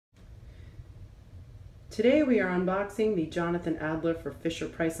Today we are unboxing the Jonathan Adler for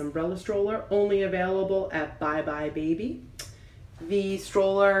Fisher-Price umbrella stroller, only available at Bye Bye Baby. The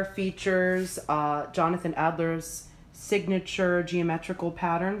stroller features Jonathan Adler's signature geometrical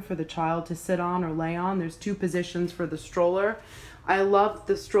pattern for the child to sit on or lay on. There's two positions for the stroller. I love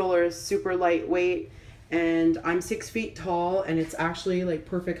the stroller. It's super lightweight, and I'm 6 feet tall, and it's actually like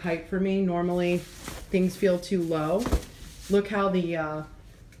perfect height for me. Normally things feel too low. Look how the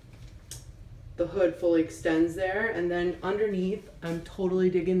hood fully extends there, and then underneath I'm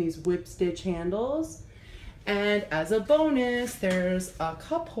totally digging these whip stitch handles. And as a bonus, there's a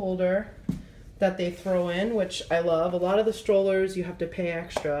cup holder that they throw in, which I love. A lot of the strollers you have to pay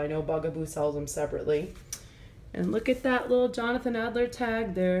extra. I know Bugaboo sells them separately. And look at that little Jonathan Adler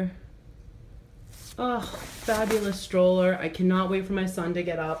tag there. Oh, fabulous stroller. I cannot wait for my son to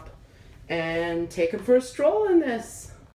get up and take him for a stroll in this.